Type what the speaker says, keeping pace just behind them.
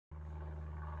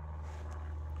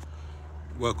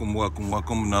Welcome.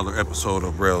 Another episode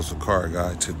of Rails the Car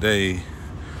Guy. Today,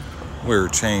 we're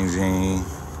changing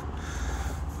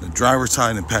the driver's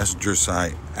side and passenger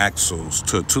side axles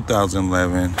to a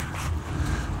 2011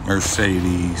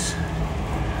 Mercedes.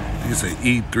 I think it's an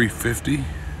E350.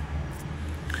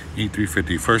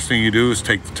 E350. First thing you do is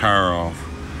take the tire off.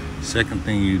 Second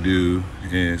thing you do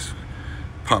is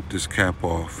pop this cap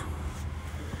off.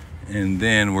 And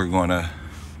then we're going to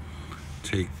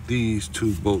take these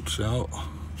two bolts out.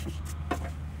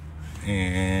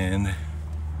 And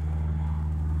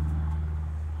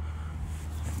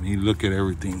let me look at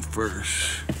everything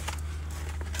first.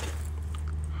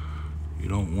 You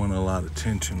don't want a lot of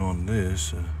tension on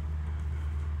this.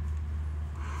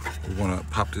 We want to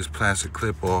pop this plastic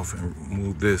clip off and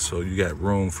move this so you got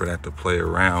room for that to play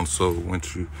around. So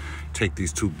once you take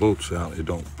these two bolts out, it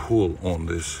don't pull on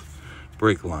this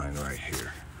brake line right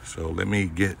here. So let me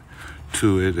get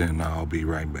to it and I'll be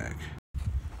right back.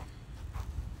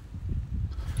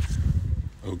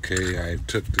 Okay, I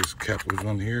took this cap was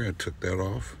on here. I took that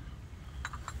off.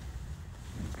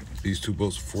 These two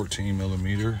bolts are 14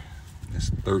 millimeter.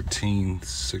 It's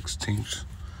 13/16.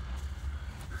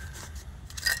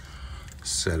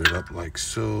 Set it up like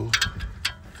so.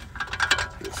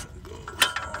 This one goes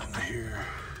on here.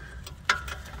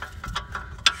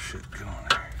 Shit, get on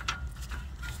there.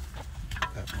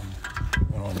 That one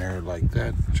went on there like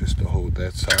that, just to hold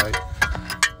that side.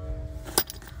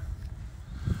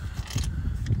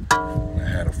 I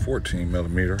had a 14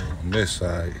 millimeter on this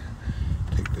side.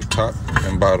 Take the top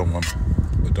and bottom one,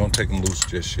 but don't take them loose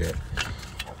just yet.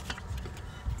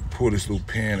 Pull this little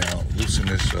pin out, loosen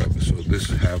this up so this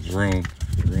have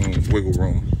wiggle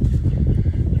room.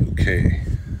 Okay,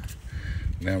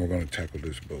 now we're going to tackle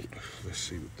this bolt. Let's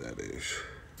see what that is.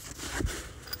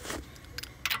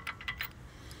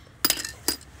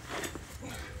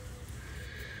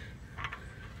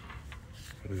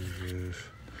 What is this?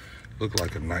 Look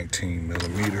like a 19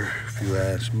 millimeter, if you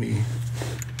ask me.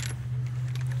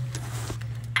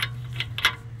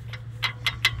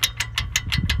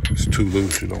 It's too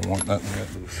loose. You don't want nothing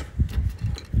that loose.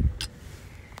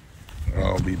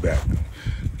 I'll be back.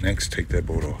 Next, take that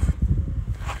bolt off.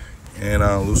 And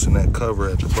I'll loosen that cover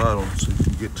at the bottom so you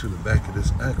can get to the back of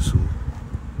this axle.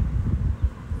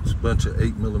 It's a bunch of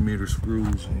 8 millimeter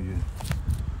screws and you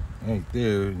right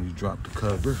there, and you drop the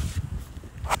cover.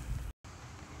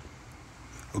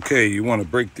 Okay, you want to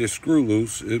break this screw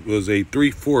loose. It was a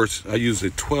 3/4. I used a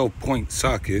 12-point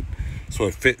socket so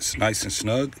it fits nice and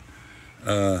snug.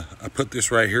 I put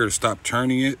this right here to stop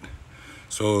turning it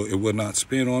so it would not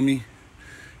spin on me.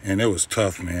 And it was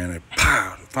tough, man. It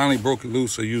finally broke it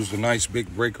loose. I used a nice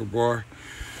big breaker bar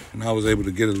and I was able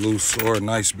to get it loose, or a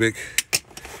nice big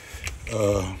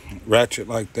ratchet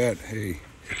like that. Hey,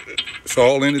 it's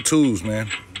all in the tools, man.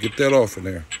 Get that off of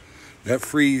there. That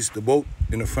frees the bolt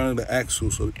in the front of the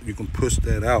axle so you can push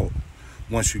that out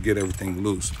once you get everything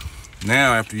loose.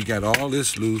 Now, after you got all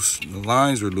this loose, the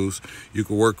lines are loose, you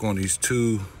can work on these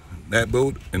two, that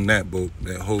bolt and that bolt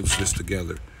that holds this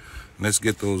together. Let's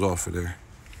get those off of there.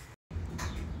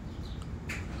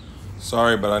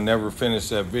 Sorry, but I never finished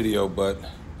that video, but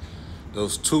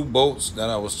those two bolts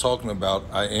that I was talking about,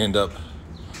 I end up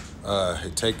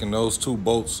taking those two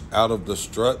bolts out of the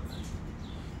strut,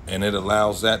 and it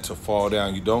allows that to fall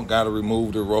down. You don't got to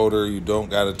remove the rotor. You don't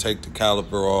got to take the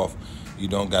caliper off. You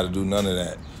don't got to do none of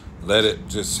that. Let it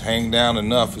just hang down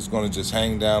enough. It's going to just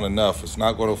hang down enough. It's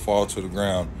not going to fall to the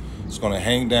ground. It's going to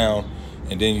hang down,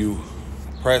 and then you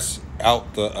press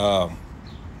out the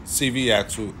CV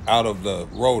axle out of the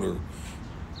rotor.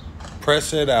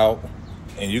 Press it out,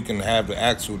 and you can have the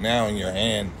axle now in your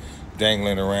hand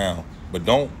dangling around. But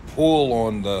don't pull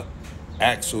on the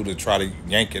axle to try to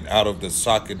yank it out of the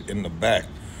socket in the back.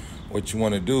 What you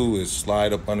want to do is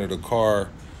slide up under the car,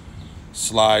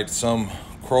 slide some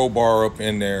crowbar up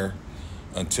in there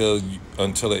until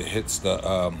it hits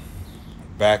the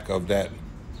back of that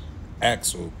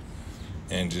axle,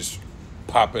 and just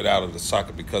pop it out of the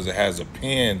socket, because it has a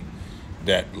pin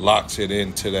that locks it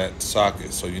into that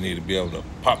socket. So you need to be able to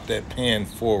pop that pin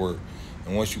forward,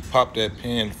 and once you pop that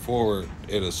pin forward,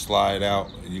 it'll slide out.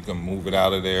 You can move it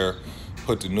out of there,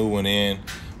 put the new one in.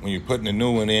 When you're putting the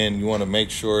new one in, you want to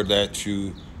make sure that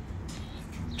you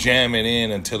jam it in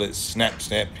until it snaps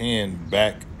that pin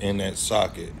back in that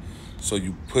socket. So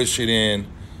you push it in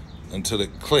until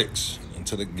it clicks,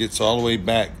 until it gets all the way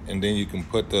back, and then you can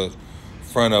put the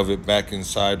front of it back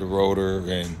inside the rotor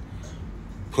and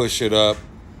push it up,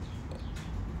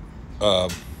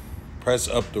 press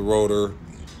up the rotor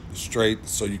straight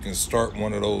so you can start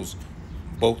one of those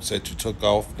bolts that you took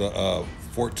off the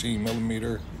 14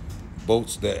 millimeter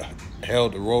bolts that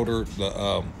held the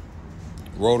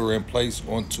rotor in place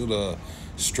onto the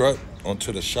strut,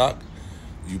 onto the shock.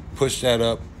 You push that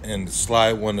up and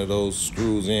slide one of those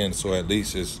screws in, so at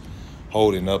least it's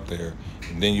holding up there.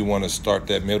 And then you want to start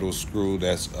that middle screw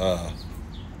that's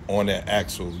on that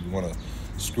axle. You want to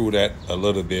screw that a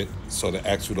little bit so the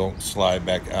axle don't slide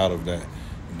back out of that.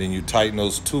 And then you tighten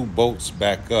those 2 bolts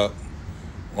back up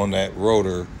on that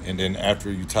rotor, and then after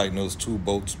you tighten those 2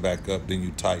 bolts back up, then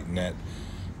you tighten that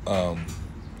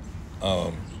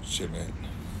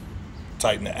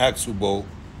tighten the axle bolt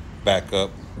back up,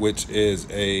 which is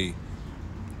a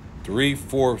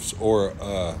 3/4 or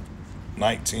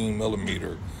 19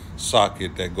 millimeter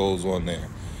socket that goes on there.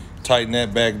 Tighten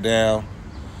that back down.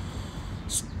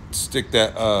 Stick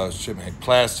that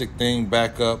plastic thing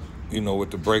back up,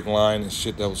 with the brake line and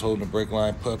shit that was holding the brake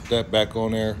line. Put that back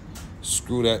on there.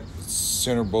 Screw that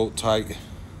center bolt tight.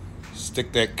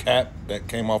 Stick that cap that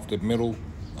came off the middle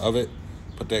of it.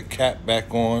 Put that cap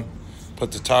back on.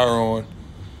 Put the tire on.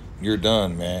 You're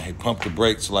done, man. Hey, pump the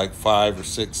brakes like 5 or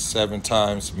 6, 7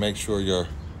 times to make sure your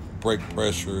brake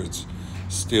pressure is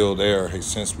still there. Hey,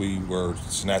 since we were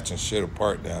snatching shit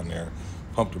apart down there,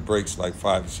 pump the brakes like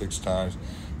 5 or 6 times.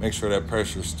 Make sure that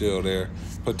pressure's still there.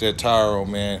 Put that tire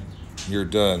on, man. You're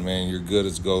done, man. You're good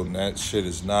as gold. And that shit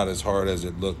is not as hard as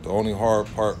it looked. The only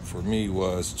hard part for me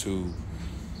was to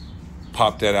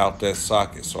pop that out that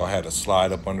socket. So I had to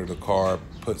slide up under the car,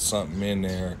 put something in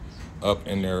there, up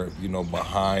in there,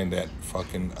 behind that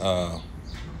fucking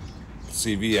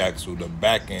CV axle, the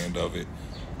back end of it,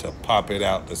 to pop it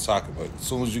out the socket. But as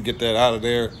soon as you get that out of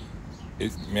there,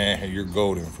 man, you're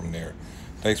golden from there.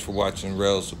 Thanks for watching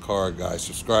Rails the Car Guy.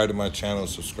 Subscribe to my channel.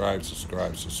 Subscribe.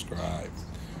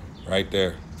 Right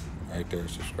there,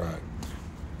 subscribe.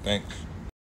 Thanks.